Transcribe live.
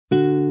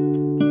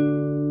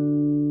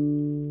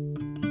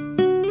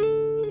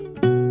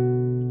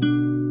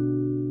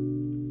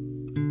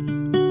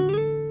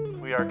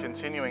are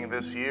continuing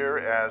this year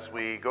as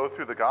we go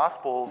through the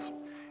Gospels,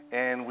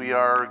 and we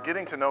are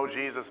getting to know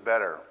Jesus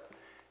better.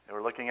 And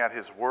we're looking at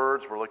his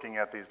words, we're looking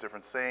at these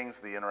different sayings,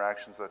 the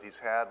interactions that he's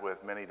had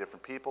with many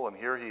different people, and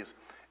here he's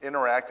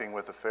interacting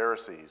with the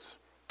Pharisees.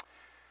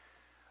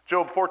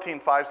 Job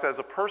 14:5 says,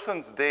 "A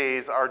person's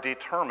days are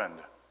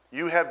determined.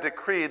 You have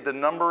decreed the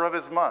number of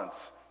his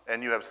months,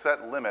 and you have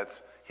set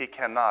limits he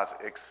cannot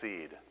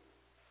exceed."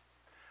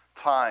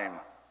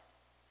 Time.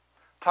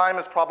 Time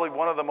is probably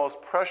one of the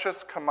most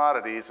precious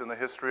commodities in the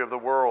history of the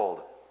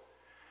world.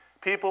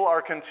 People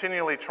are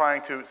continually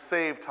trying to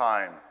save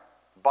time,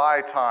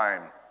 buy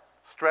time,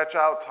 stretch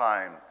out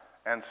time,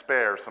 and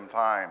spare some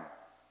time.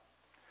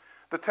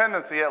 The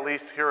tendency, at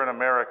least here in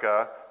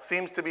America,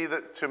 seems to be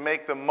to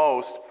make the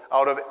most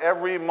out of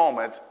every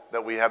moment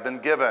that we have been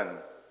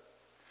given.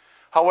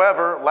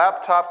 However,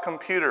 laptop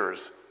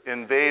computers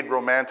invade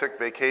romantic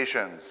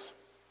vacations.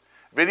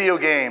 Video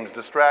games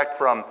distract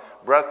from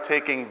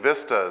breathtaking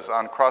vistas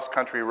on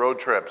cross-country road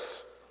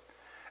trips.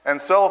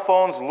 And cell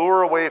phones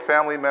lure away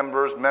family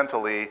members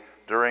mentally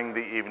during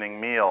the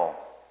evening meal.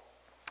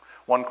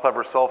 One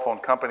clever cell phone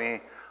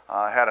company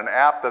had an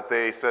app that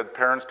they said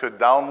parents could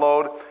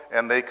download,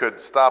 and they could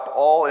stop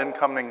all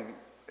incoming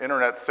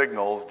internet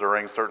signals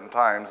during certain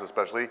times,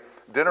 especially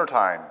dinner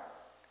time.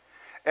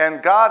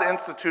 And God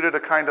instituted a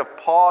kind of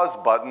pause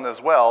button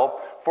as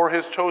well for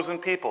his chosen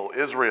people,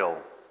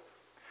 Israel.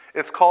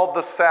 It's called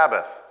the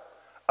Sabbath,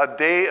 a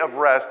day of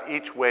rest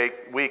each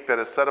week that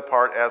is set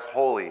apart as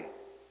holy.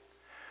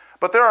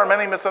 But there are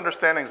many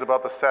misunderstandings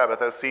about the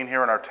Sabbath, as seen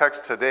here in our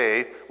text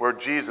today, where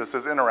Jesus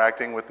is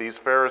interacting with these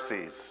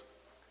Pharisees.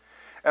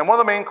 And one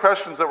of the main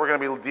questions that we're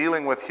going to be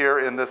dealing with here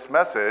in this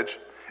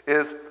message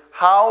is,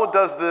 how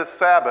does this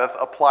Sabbath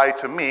apply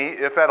to me,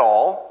 if at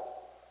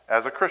all,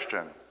 as a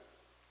Christian?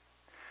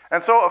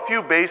 And so a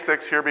few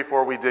basics here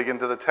before we dig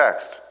into the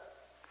text.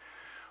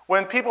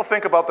 When people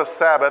think about the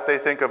Sabbath, they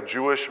think of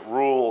Jewish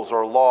rules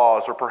or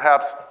laws, or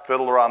perhaps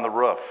Fiddler on the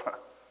Roof.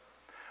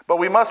 But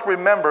we must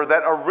remember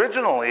that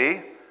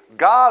originally,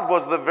 God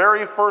was the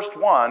very first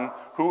one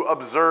who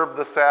observed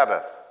the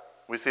Sabbath.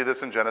 We see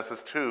this in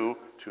Genesis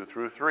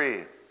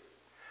 2:2-3.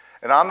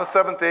 And on the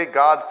seventh day,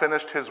 God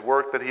finished his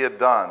work that he had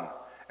done,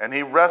 and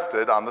he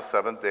rested on the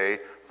seventh day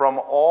from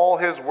all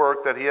his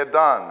work that he had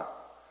done.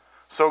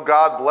 So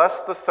God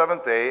blessed the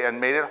seventh day and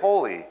made it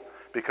holy,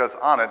 because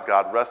on it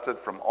God rested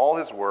from all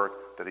his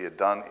work that he had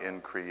done in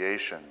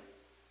creation.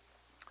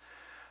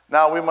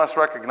 Now we must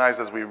recognize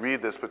as we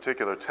read this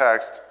particular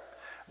text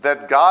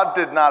that God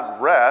did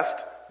not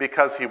rest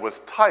because he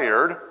was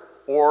tired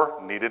or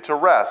needed to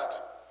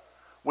rest.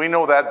 We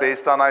know that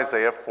based on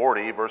Isaiah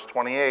 40, verse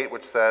 28,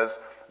 which says,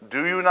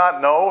 "Do you not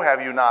know,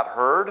 have you not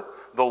heard?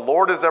 The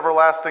Lord is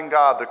everlasting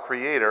God, the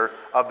creator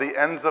of the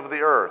ends of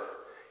the earth.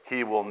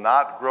 He will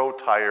not grow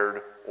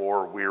tired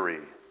or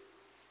weary."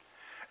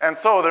 And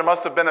so there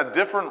must have been a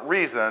different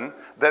reason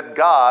that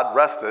God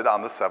rested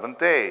on the seventh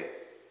day.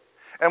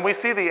 And we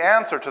see the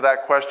answer to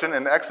that question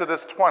in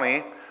Exodus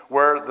 20,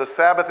 where the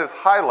Sabbath is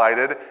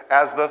highlighted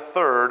as the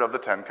third of the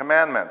Ten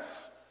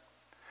Commandments.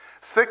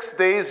 6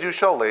 days you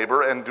shall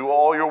labor and do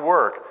all your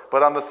work,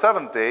 but on the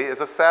seventh day is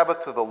a Sabbath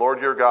to the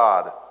Lord your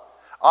God.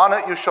 On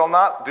it you shall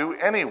not do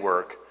any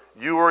work,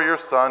 you or your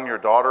son, your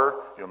daughter,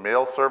 your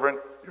male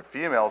servant, your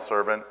female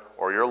servant,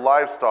 or your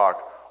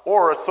livestock,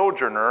 or a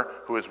sojourner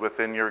who is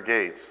within your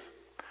gates.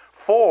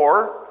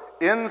 For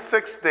in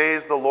 6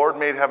 days the Lord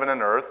made heaven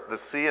and earth, the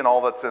sea and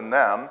all that's in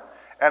them,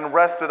 and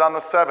rested on the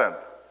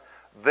seventh.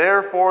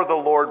 Therefore the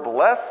Lord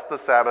blessed the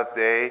Sabbath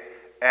day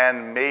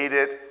and made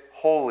it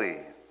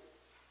holy.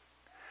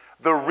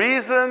 The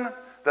reason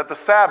that the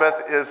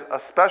Sabbath is a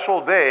special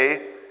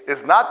day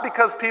is not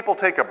because people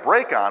take a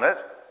break on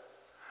it,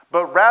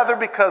 but rather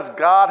because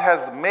God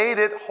has made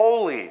it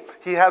holy.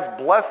 He has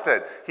blessed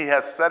it. He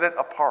has set it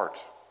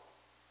apart.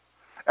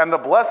 And the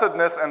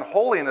blessedness and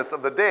holiness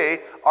of the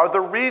day are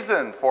the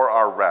reason for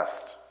our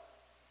rest.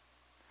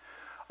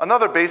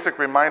 Another basic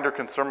reminder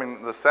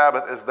concerning the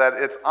Sabbath is that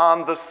it's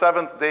on the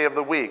seventh day of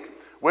the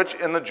week, which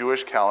in the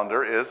Jewish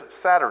calendar is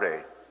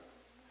Saturday.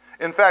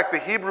 In fact, the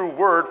Hebrew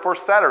word for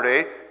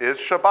Saturday is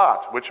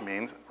Shabbat, which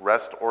means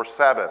rest or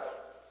Sabbath.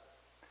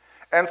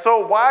 And so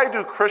why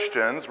do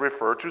Christians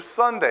refer to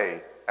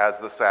Sunday as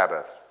the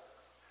Sabbath?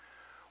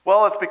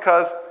 Well, it's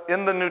because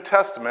in the New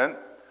Testament,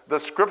 the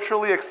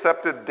scripturally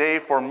accepted day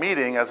for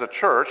meeting as a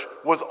church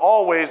was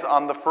always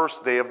on the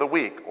first day of the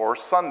week, or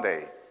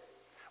Sunday.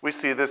 We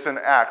see this in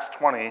Acts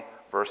 20,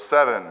 verse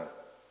 7.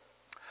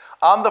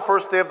 On the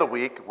first day of the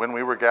week, when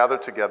we were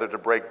gathered together to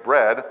break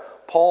bread,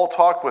 Paul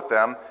talked with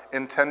them,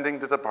 intending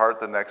to depart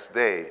the next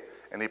day,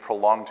 and he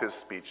prolonged his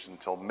speech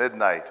until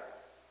midnight.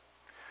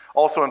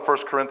 Also in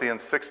 1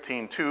 Corinthians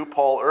 16:2,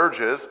 Paul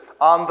urges,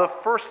 on the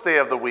first day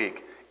of the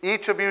week,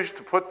 each of you is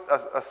to put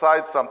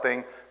aside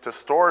something to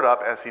store it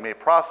up as he may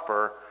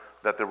prosper,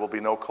 that there will be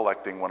no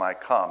collecting when I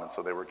come. And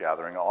so they were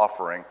gathering an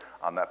offering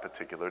on that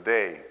particular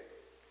day.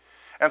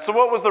 And so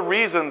what was the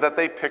reason that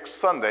they picked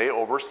Sunday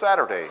over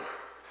Saturday?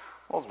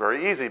 Well, it's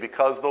very easy,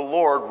 because the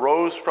Lord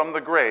rose from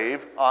the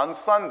grave on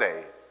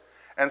Sunday.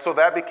 And so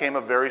that became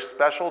a very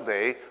special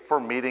day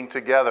for meeting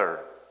together.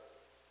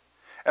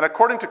 And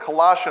according to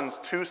Colossians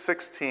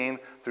 2:16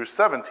 through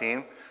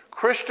 17,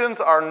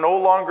 Christians are no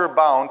longer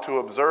bound to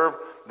observe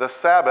the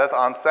Sabbath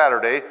on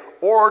Saturday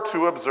or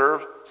to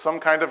observe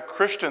some kind of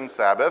Christian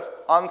Sabbath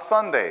on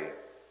Sunday.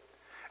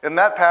 In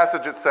that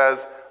passage it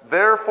says,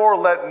 "Therefore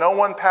let no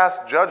one pass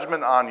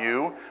judgment on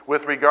you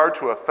with regard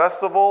to a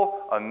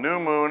festival, a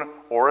new moon,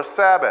 or a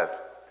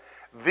Sabbath.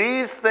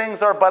 These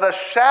things are but a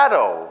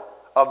shadow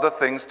of the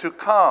things to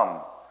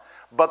come,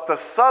 but the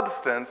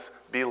substance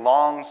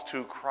belongs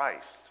to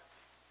Christ."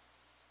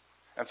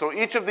 And so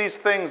each of these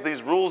things,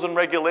 these rules and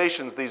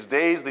regulations, these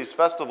days, these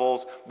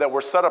festivals that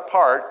were set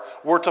apart,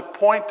 were to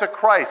point to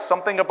Christ,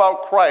 something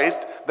about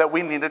Christ that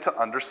we needed to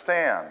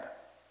understand.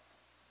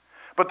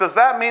 But does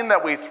that mean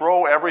that we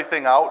throw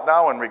everything out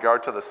now in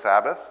regard to the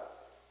Sabbath?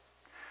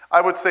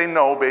 I would say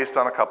no, based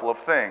on a couple of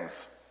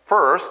things.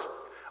 First,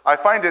 I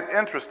find it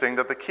interesting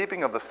that the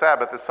keeping of the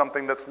Sabbath is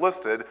something that's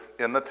listed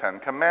in the Ten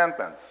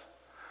Commandments,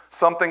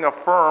 something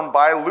affirmed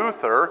by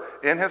Luther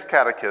in his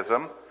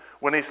Catechism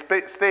when he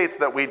states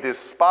that we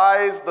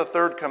despise the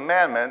third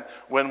commandment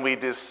when we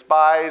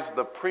despise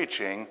the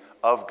preaching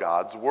of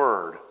God's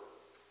word.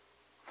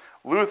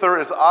 Luther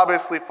is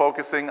obviously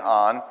focusing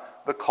on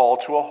the call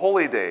to a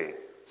holy day,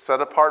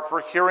 set apart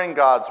for hearing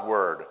God's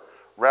word,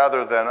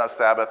 rather than a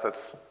Sabbath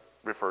that's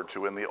referred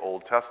to in the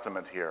Old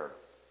Testament here.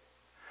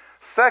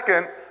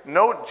 Second,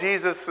 note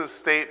Jesus'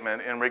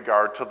 statement in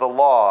regard to the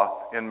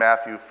law in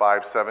Matthew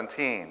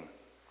 5:17.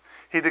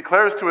 He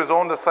declares to his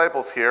own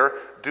disciples here,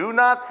 "Do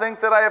not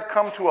think that I have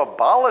come to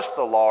abolish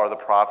the law or the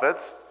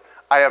prophets.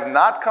 I have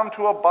not come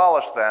to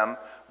abolish them,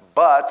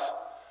 but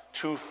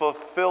to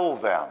fulfill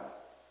them."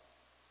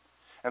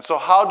 And so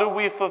how do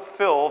we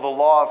fulfill the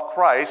law of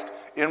Christ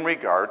in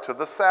regard to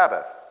the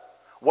Sabbath?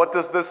 What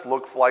does this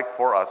look like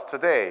for us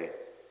today?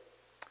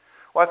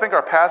 Well, I think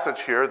our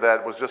passage here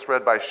that was just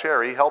read by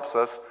Sherry helps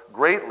us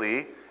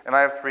greatly, and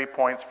I have 3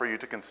 points for you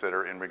to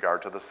consider in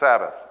regard to the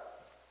Sabbath.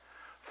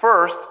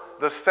 First,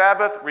 the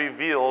Sabbath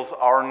reveals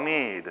our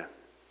need.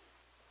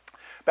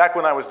 Back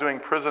when I was doing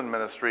prison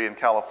ministry in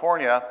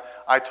California,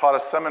 I taught a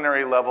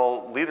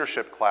seminary-level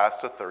leadership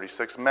class to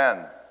 36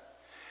 men.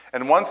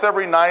 And once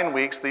every 9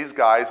 weeks, these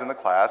guys in the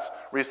class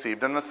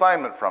received an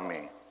assignment from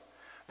me.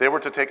 They were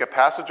to take a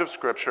passage of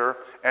Scripture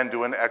and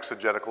do an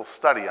exegetical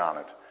study on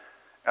it.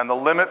 And the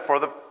limit for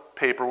the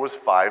paper was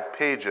 5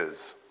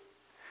 pages.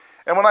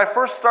 And when I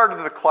first started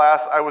the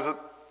class, I was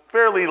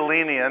fairly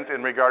lenient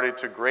in regard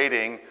to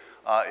grading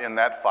in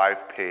that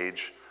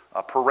 5-page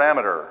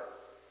parameter.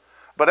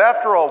 But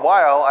after a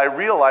while, I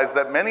realized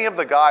that many of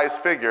the guys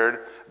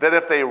figured that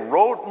if they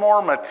wrote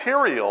more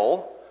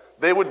material,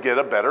 they would get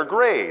a better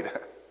grade.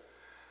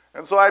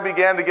 And so I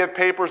began to get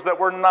papers that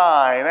were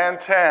 9 and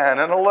 10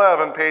 and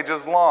 11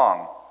 pages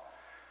long.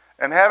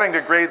 And having to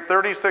grade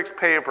 36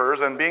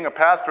 papers and being a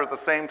pastor at the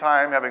same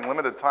time, having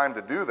limited time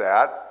to do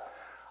that,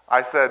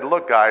 I said,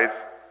 "Look,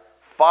 guys,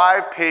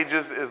 5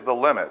 pages is the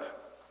limit."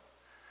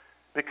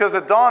 Because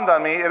it dawned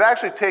on me, it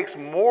actually takes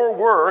more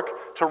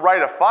work to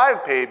write a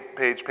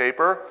 5-page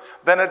paper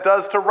than it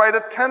does to write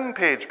a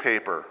 10-page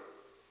paper.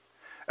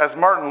 As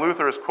Martin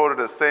Luther is quoted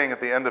as saying at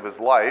the end of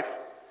his life,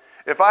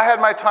 "If I had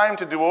my time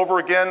to do over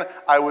again,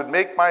 I would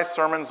make my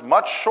sermons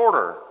much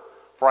shorter,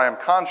 for I am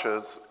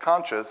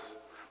conscious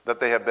that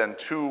they have been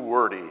too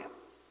wordy."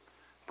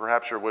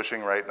 Perhaps you're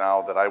wishing right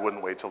now that I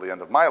wouldn't wait till the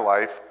end of my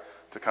life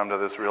to come to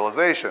this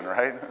realization,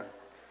 right?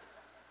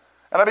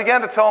 And I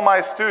began to tell my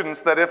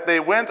students that if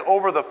they went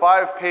over the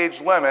 5-page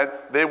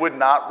limit, they would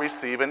not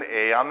receive an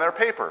A on their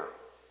paper.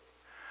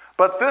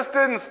 But this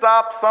didn't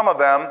stop some of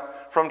them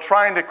from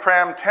trying to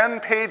cram 10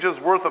 pages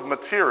worth of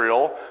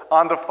material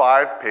onto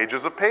 5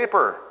 pages of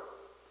paper.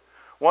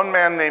 One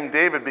man named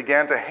David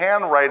began to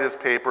handwrite his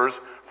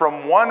papers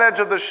from one edge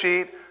of the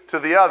sheet to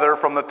the other,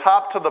 from the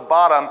top to the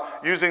bottom,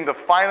 using the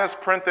finest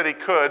print that he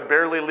could,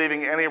 barely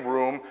leaving any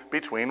room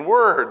between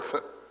words.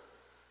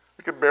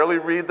 He could barely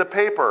read the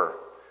paper.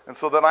 And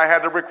so then I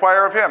had to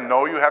require of him,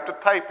 "No, you have to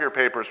type your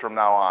papers from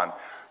now on.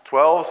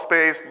 12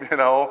 spaced,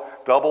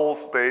 double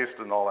spaced,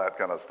 and all that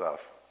kind of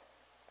stuff."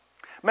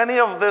 Many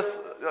of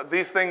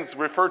these things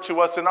refer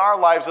to us in our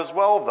lives as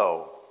well,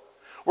 though.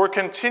 We're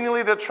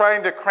continually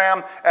trying to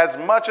cram as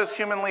much as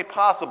humanly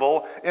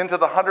possible into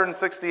the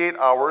 168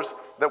 hours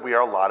that we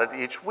are allotted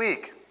each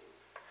week.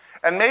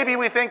 And maybe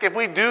we think if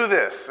we do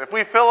this, if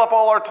we fill up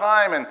all our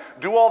time and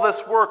do all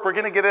this work, we're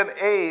going to get an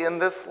A in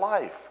this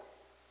life.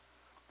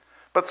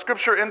 But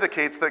Scripture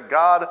indicates that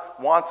God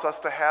wants us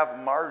to have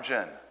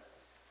margin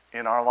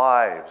in our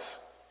lives.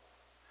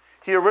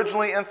 He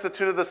originally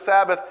instituted the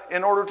Sabbath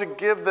in order to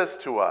give this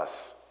to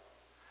us.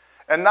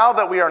 And now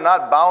that we are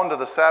not bound to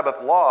the Sabbath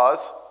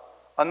laws,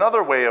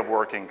 another way of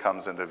working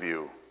comes into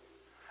view.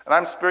 And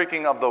I'm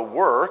speaking of the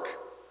work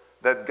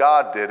that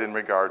God did in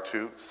regard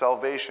to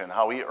salvation,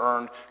 how he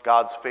earned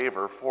God's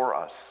favor for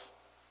us.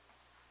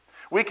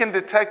 We can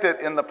detect it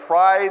in the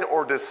pride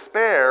or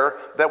despair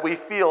that we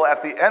feel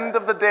at the end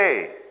of the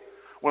day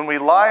when we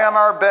lie on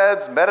our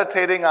beds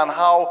meditating on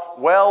how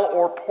well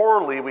or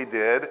poorly we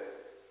did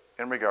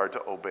in regard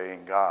to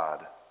obeying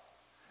God.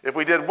 If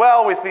we did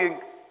well, we think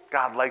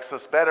God likes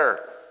us better,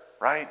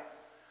 right?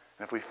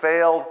 And if we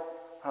failed,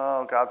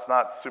 oh, God's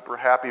not super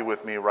happy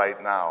with me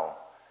right now,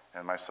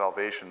 and my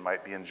salvation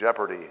might be in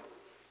jeopardy.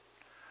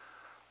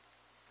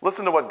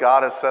 Listen to what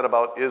God has said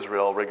about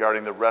Israel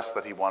regarding the rest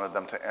that he wanted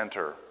them to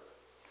enter.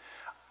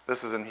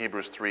 This is in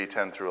Hebrews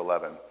 3:10 through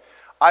 11.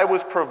 I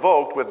was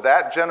provoked with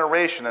that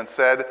generation and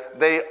said,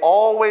 they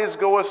always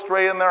go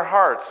astray in their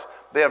hearts.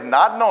 They have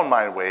not known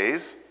my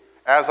ways.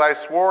 As I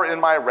swore in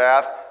my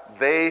wrath,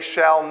 they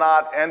shall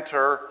not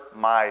enter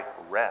my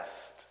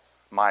rest,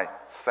 my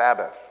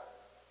Sabbath.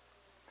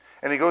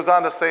 And he goes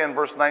on to say in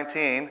verse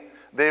 19,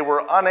 they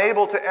were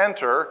unable to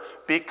enter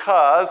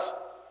because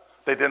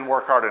they didn't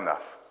work hard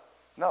enough.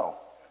 No.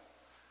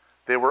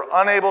 They were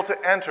unable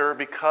to enter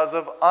because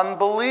of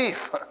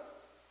unbelief.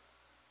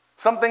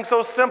 Something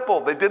so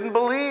simple, they didn't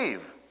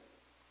believe.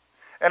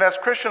 And as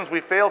Christians, we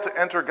fail to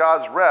enter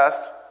God's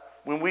rest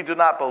when we do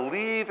not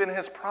believe in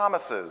his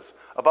promises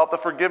about the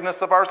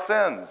forgiveness of our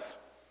sins.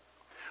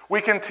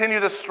 We continue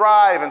to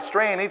strive and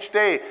strain each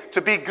day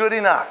to be good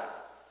enough.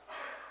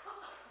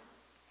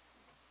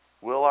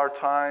 Will our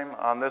time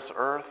on this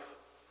earth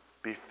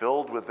be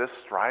filled with this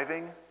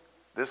striving,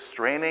 this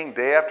straining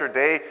day after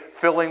day,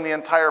 filling the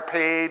entire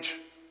page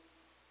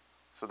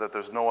so that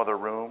there's no other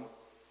room?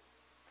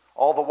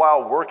 All the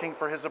while working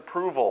for his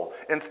approval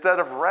instead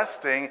of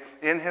resting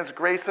in his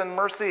grace and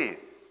mercy.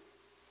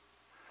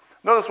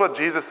 Notice what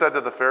Jesus said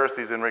to the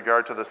Pharisees in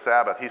regard to the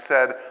Sabbath. He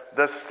said,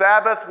 the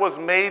Sabbath was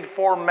made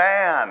for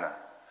man,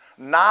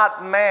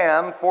 not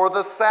man for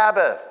the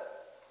Sabbath.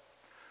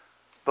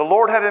 The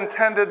Lord had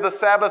intended the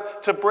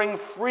Sabbath to bring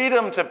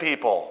freedom to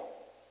people,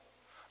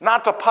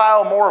 not to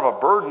pile more of a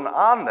burden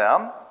on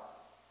them.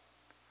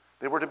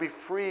 They were to be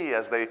free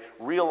as they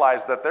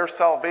realized that their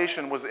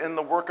salvation was in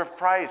the work of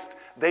Christ.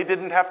 They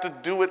didn't have to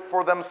do it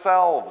for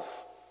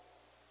themselves.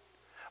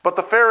 But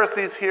the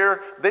Pharisees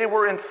here, they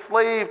were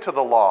enslaved to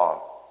the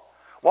law.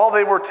 While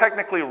they were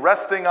technically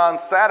resting on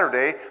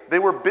Saturday, they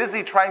were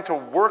busy trying to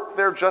work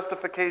their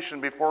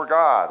justification before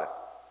God.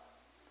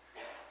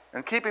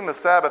 And keeping the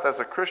Sabbath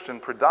as a Christian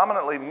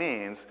predominantly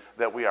means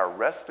that we are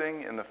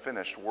resting in the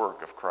finished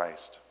work of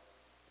Christ.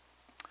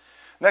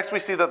 Next, we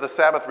see that the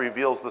Sabbath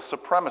reveals the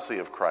supremacy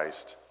of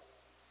Christ.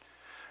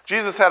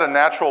 Jesus had a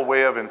natural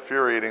way of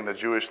infuriating the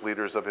Jewish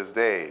leaders of his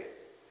day.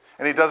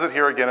 And he does it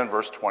here again in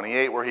verse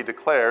 28, where he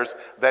declares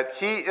that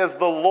he is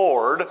the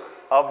Lord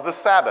of the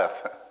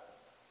Sabbath.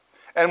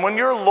 And when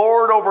you're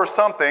Lord over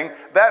something,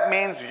 that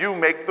means you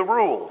make the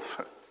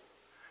rules.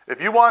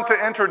 If you want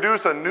to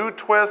introduce a new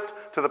twist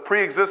to the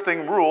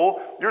pre-existing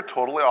rule, you're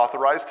totally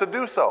authorized to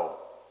do so.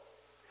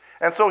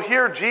 And so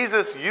here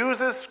Jesus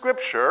uses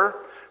Scripture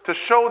to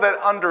show that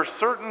under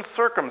certain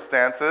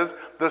circumstances,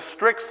 the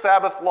strict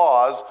Sabbath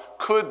laws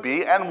could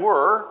be and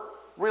were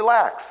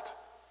relaxed.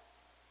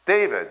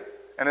 David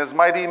and his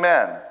mighty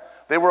men,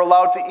 they were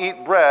allowed to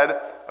eat bread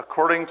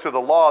according to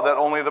the law that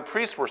only the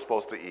priests were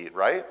supposed to eat,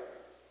 right?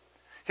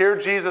 Here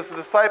Jesus'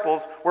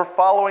 disciples were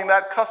following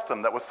that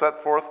custom that was set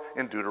forth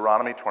in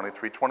Deuteronomy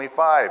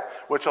 23:25,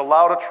 which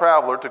allowed a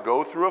traveler to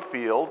go through a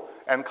field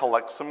and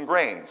collect some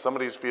grain.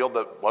 Somebody's field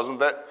that wasn't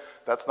there,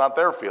 that's not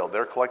their field.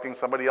 They're collecting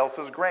somebody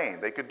else's grain.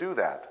 They could do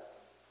that.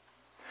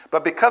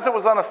 But because it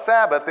was on a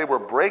Sabbath, they were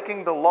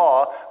breaking the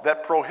law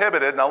that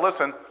prohibited, now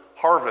listen,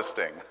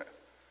 harvesting.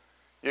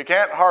 You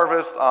can't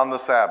harvest on the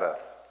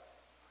Sabbath.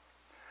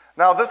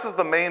 Now, this is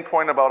the main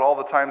point about all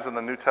the times in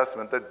the New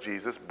Testament that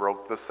Jesus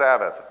broke the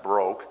Sabbath.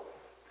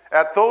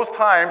 At those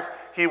times,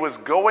 he was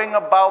going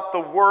about the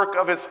work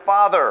of his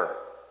Father,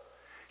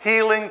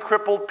 healing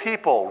crippled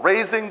people,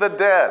 raising the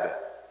dead.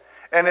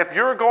 And if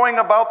you're going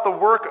about the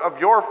work of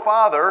your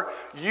Father,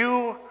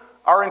 you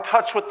are in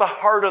touch with the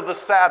heart of the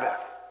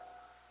Sabbath,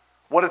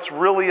 what it's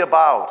really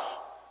about.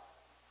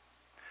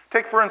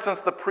 Take, for instance,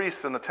 the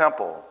priests in the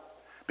temple.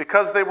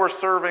 Because they were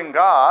serving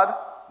God,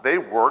 they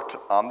worked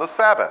on the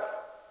Sabbath.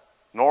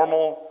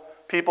 Normal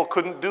people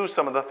couldn't do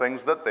some of the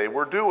things that they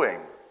were doing.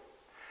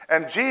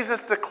 And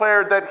Jesus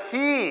declared that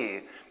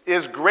he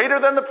is greater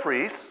than the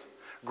priests,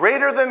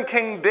 greater than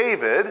King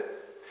David,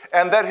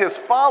 and that his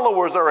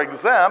followers are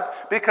exempt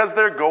because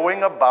they're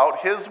going about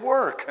his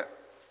work.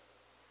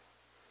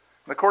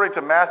 And according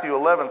to Matthew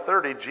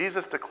 11:30,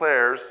 Jesus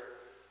declares,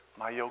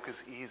 my yoke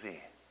is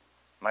easy,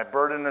 my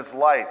burden is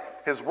light.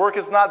 His work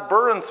is not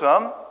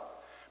burdensome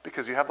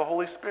because you have the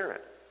Holy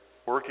Spirit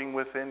working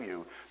within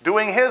you,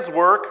 doing his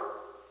work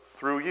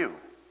through you.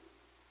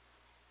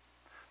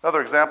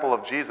 Another example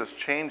of Jesus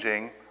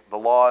changing the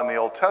law in the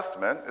Old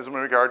Testament is in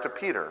regard to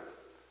Peter.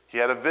 He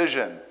had a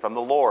vision from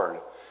the Lord.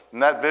 In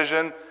that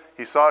vision,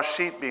 he saw a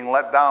sheep being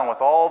let down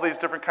with all these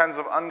different kinds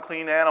of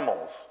unclean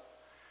animals.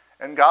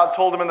 And God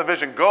told him in the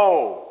vision,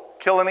 go,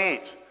 kill and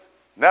eat.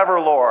 Never,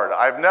 Lord,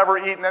 I've never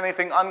eaten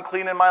anything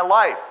unclean in my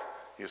life.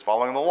 He was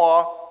following the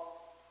law.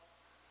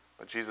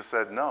 But Jesus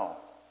said, no.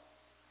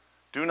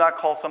 Do not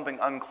call something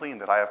unclean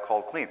that I have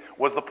called clean.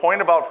 Was the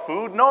point about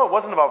food? No, it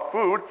wasn't about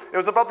food. It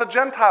was about the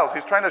Gentiles.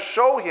 He's trying to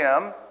show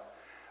him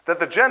that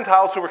the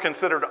Gentiles who were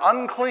considered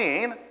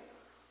unclean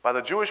by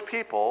the Jewish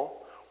people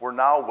were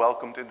now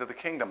welcomed into the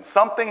kingdom.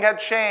 Something had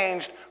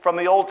changed from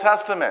the Old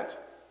Testament.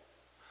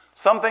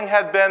 Something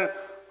had been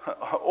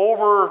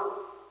overarched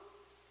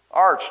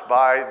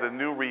by the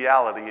new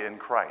reality in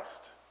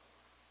Christ.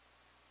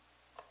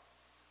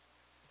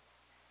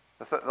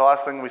 The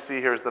last thing we see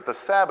here is that the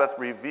Sabbath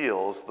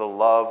reveals the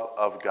love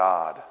of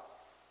God.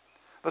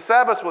 The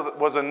Sabbath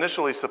was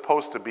initially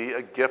supposed to be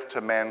a gift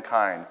to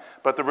mankind,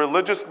 but the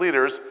religious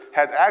leaders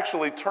had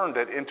actually turned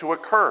it into a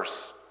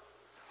curse.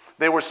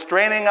 They were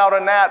straining out a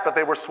gnat, but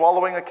they were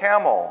swallowing a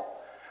camel.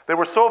 They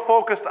were so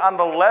focused on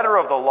the letter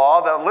of the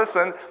law that,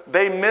 listen,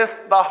 they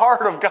missed the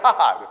heart of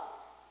God.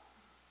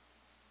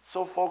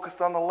 So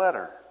focused on the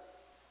letter.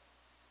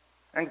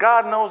 And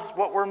God knows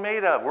what we're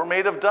made of. We're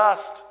made of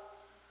dust.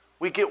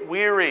 We get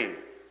weary.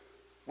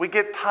 We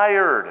get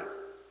tired.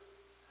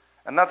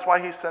 And that's why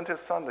he sent his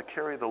son to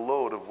carry the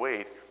load of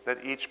weight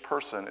that each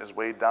person is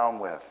weighed down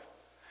with.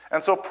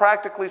 And so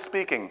practically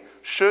speaking,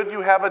 should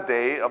you have a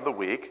day of the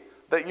week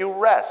that you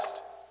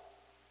rest,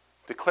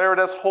 declare it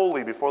as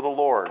holy before the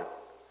Lord.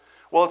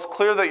 Well, it's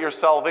clear that your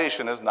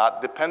salvation is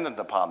not dependent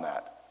upon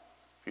that.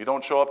 If you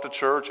don't show up to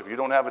church, if you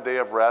don't have a day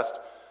of rest,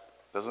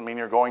 doesn't mean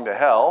you're going to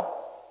hell.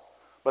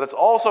 But it's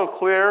also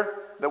clear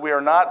that we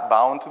are not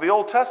bound to the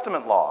Old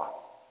Testament law.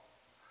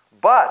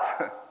 But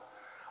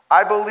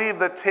I believe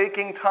that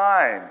taking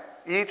time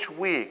each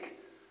week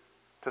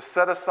to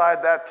set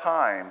aside that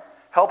time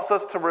helps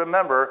us to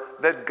remember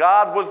that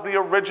God was the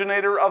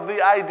originator of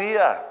the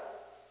idea.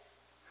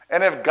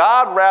 And if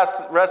God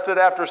rested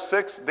after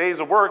 6 days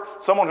of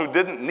work, someone who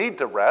didn't need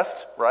to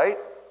rest, right?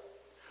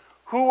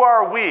 Who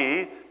are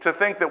we to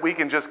think that we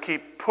can just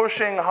keep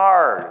pushing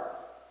hard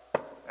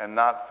and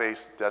not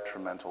face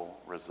detrimental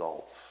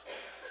results?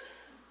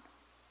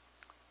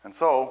 And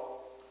so,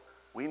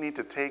 we need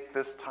to take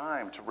this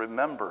time to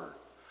remember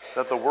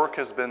that the work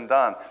has been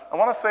done. I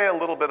want to say a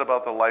little bit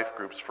about the life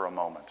groups for a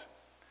moment.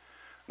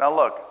 Now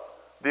look,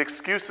 the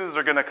excuses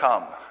are going to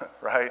come,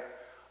 right?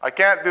 I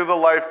can't do the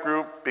life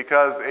group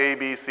because A,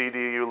 B, C,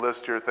 D, you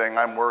list your thing.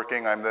 I'm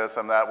working, I'm this,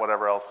 I'm that,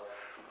 whatever else.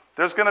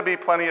 There's going to be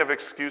plenty of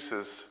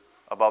excuses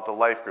about the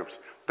life groups.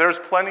 There's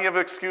plenty of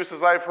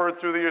excuses I've heard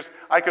through the years.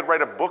 I could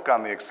write a book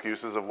on the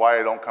excuses of why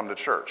I don't come to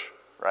church,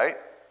 right?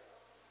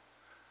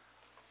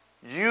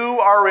 You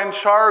are in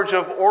charge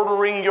of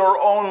ordering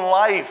your own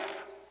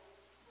life.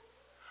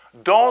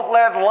 Don't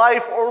let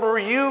life order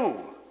you.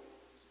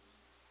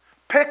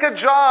 Pick a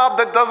job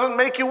that doesn't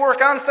make you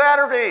work on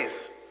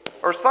Saturdays.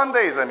 Or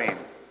Sundays, I mean.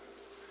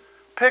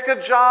 Pick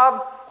a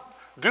job.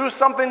 Do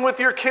something with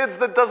your kids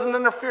that doesn't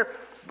interfere.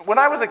 When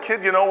I was a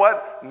kid, you know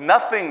what?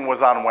 Nothing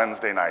was on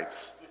Wednesday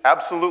nights.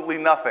 Absolutely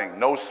nothing.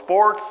 No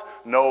sports,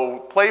 no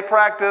play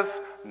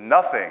practice,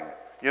 nothing.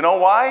 You know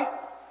why?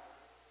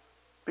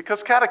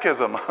 Because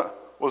catechism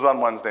was on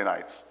Wednesday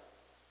nights.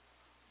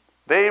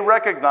 They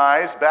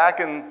recognized back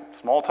in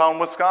small town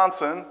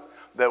Wisconsin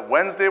that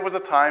Wednesday was a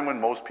time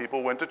when most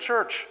people went to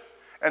church.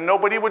 And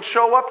nobody would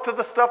show up to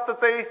the stuff that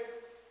they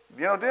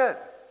did.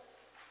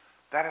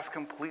 That has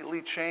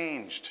completely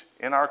changed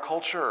in our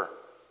culture.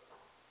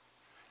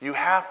 You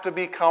have to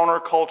be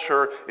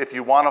counterculture if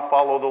you want to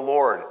follow the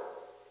Lord.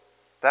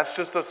 That's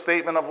just a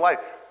statement of life.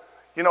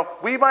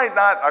 We might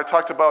not, I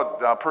talked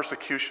about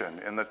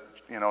persecution in the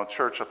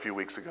church a few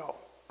weeks ago,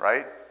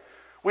 right?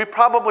 We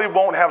probably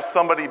won't have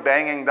somebody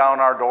banging down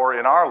our door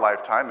in our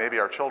lifetime, maybe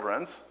our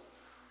children's,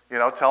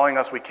 telling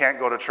us we can't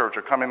go to church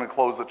or coming to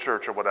close the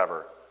church or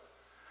whatever.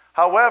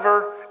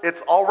 However,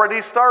 it's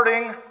already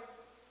starting.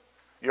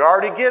 You're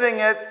already getting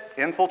it,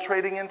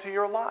 infiltrating into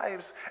your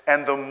lives.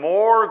 And the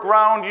more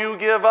ground you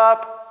give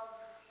up,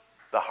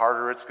 the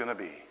harder it's going to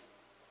be.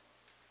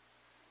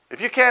 If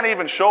you can't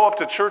even show up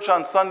to church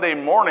on Sunday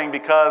morning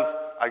because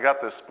I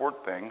got this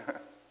sport thing,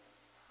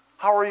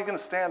 how are you going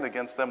to stand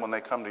against them when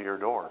they come to your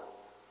door?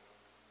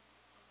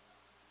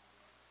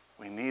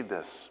 We need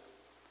this.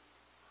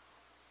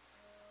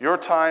 Your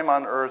time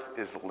on earth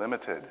is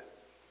limited.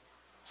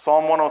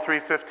 Psalm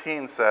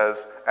 103:15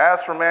 says,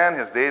 "As for man,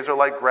 his days are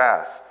like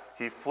grass.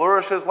 He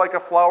flourishes like a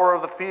flower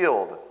of the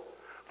field.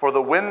 For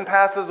the wind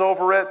passes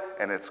over it,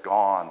 and it's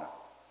gone.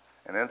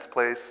 And in its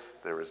place,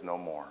 there is no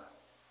more."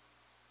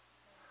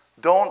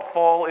 Don't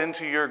fall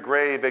into your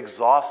grave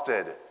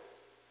exhausted,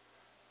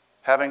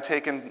 having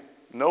taken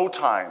no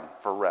time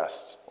for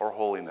rest or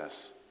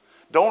holiness.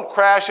 Don't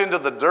crash into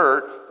the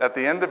dirt at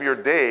the end of your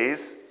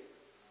days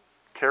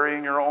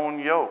carrying your own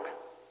yoke.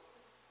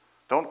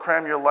 Don't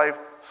cram your life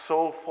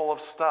so full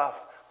of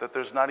stuff that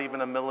there's not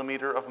even a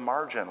millimeter of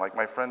margin, like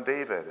my friend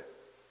David.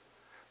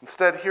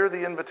 Instead, hear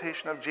the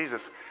invitation of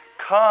Jesus.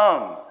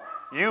 Come,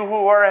 you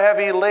who are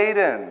heavy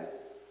laden,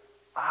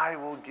 I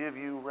will give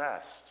you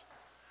rest.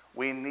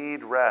 We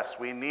need rest.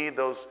 We need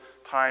those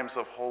times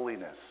of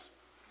holiness.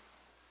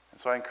 And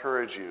so I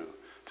encourage you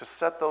to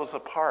set those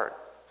apart.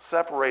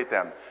 Separate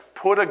them.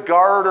 Put a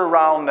guard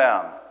around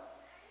them.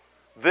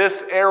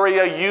 This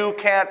area you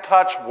can't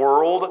touch,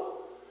 world.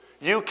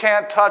 You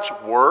can't touch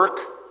work.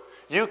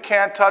 You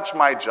can't touch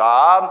my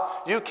job.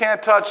 You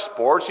can't touch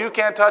sports. You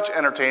can't touch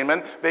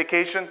entertainment,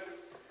 vacation.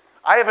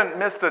 I haven't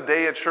missed a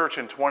day at church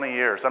in 20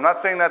 years. I'm not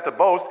saying that to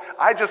boast.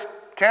 I just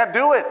can't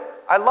do it.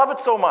 I love it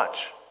so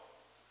much.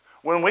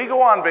 When we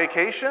go on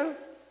vacation,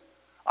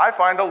 I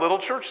find a little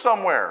church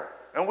somewhere,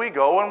 and we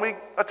go and we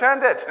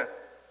attend it.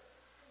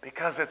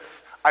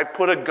 Because I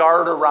put a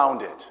guard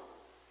around it.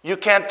 You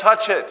can't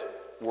touch it,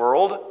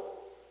 world.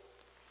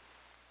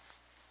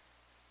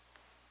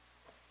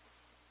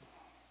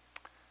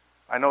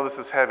 I know this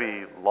is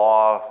heavy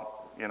law.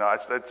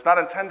 It's not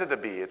intended to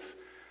be.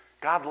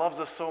 God loves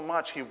us so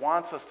much. He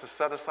wants us to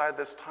set aside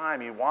this time.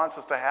 He wants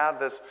us to have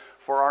this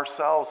for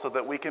ourselves so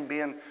that we can be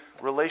in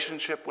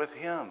relationship with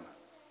Him.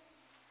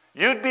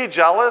 You'd be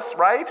jealous,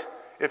 right?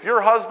 If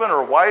your husband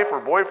or wife or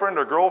boyfriend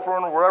or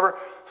girlfriend or whatever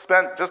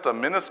spent just a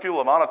minuscule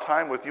amount of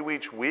time with you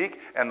each week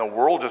and the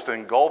world just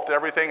engulfed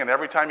everything, and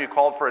every time you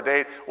called for a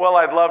date, well,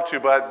 I'd love to,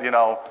 but,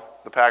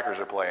 the Packers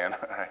are playing.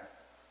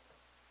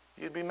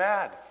 You'd be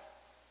mad.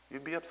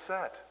 You'd be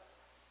upset.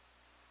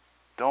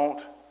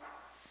 Don't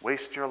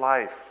waste your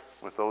life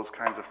with those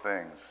kinds of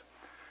things.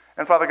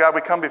 And Father God,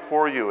 we come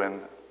before you,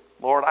 and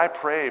Lord, I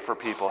pray for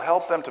people.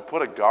 Help them to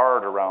put a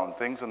guard around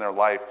things in their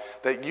life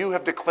that you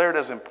have declared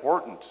as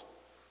important.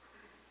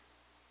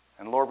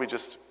 And Lord, we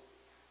just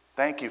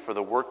thank you for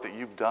the work that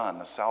you've done,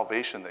 the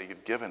salvation that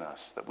you've given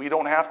us, that we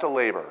don't have to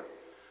labor.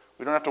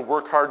 We don't have to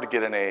work hard to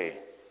get an A,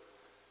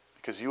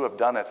 because you have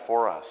done it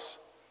for us.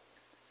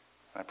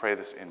 And I pray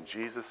this in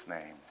Jesus'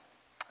 name.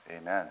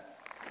 Amen.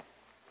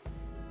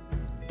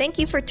 Thank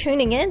you for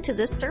tuning in to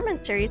this sermon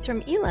series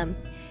from Elam.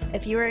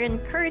 If you are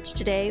encouraged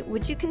today,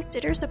 would you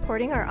consider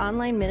supporting our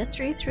online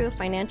ministry through a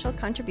financial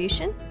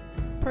contribution?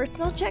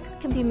 Personal checks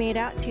can be made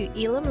out to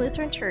Elam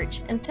Lutheran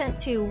Church and sent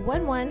to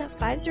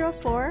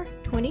 11504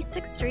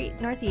 26th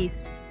Street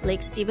Northeast,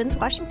 Lake Stevens,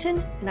 Washington,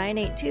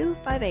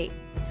 98258.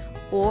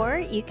 Or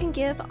you can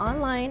give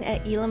online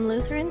at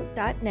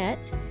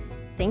elamlutheran.net.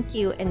 Thank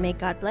you, and may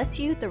God bless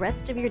you the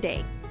rest of your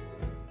day.